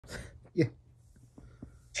Yeah.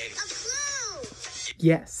 A clue!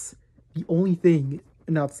 Yes. The only thing,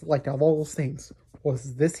 now it's like of all those things,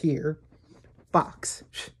 was this here box.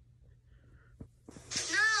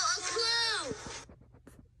 No, a clue!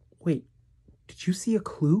 Wait, did you see a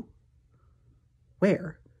clue?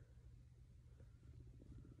 Where?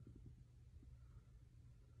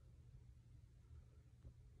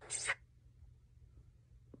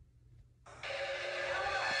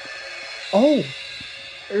 Oh,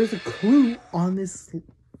 there's a clue on this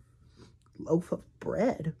loaf of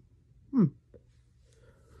bread. You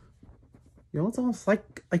know, it's almost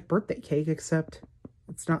like birthday cake, except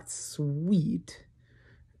it's not sweet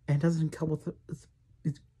and doesn't come with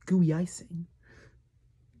it's gooey icing.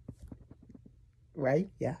 Right?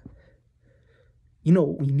 Yeah. You know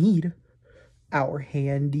what we need? Our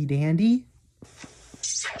handy dandy.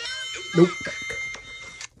 Nope.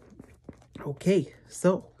 Okay,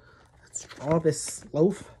 so let's draw this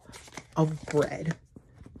loaf of bread.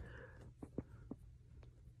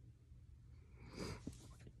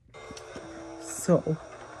 So,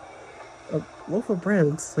 a loaf of bread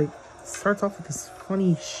looks like, starts off with this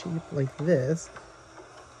funny shape like this.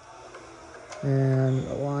 And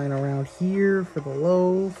a line around here for the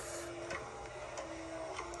loaf.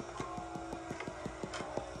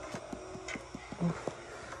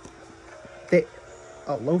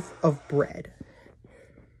 A loaf of bread.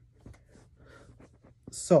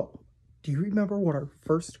 So, do you remember what our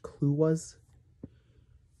first clue was?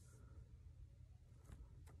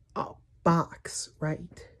 A box,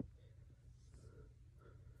 right?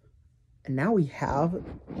 And now we have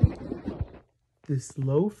this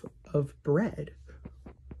loaf of bread.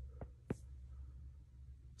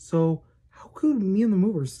 So, how could me and the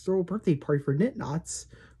movers throw a birthday party for Knit Knots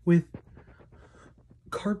with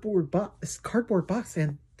cardboard box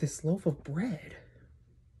and this loaf of bread?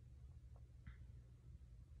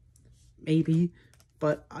 Maybe,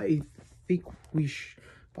 but I think we should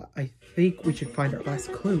find our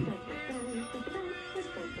last clue.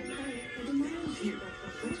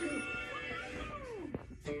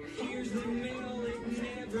 Here's the mail, it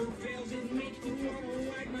never fails. It makes me wanna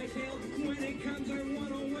wag my tail. When it comes, I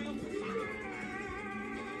wanna wail.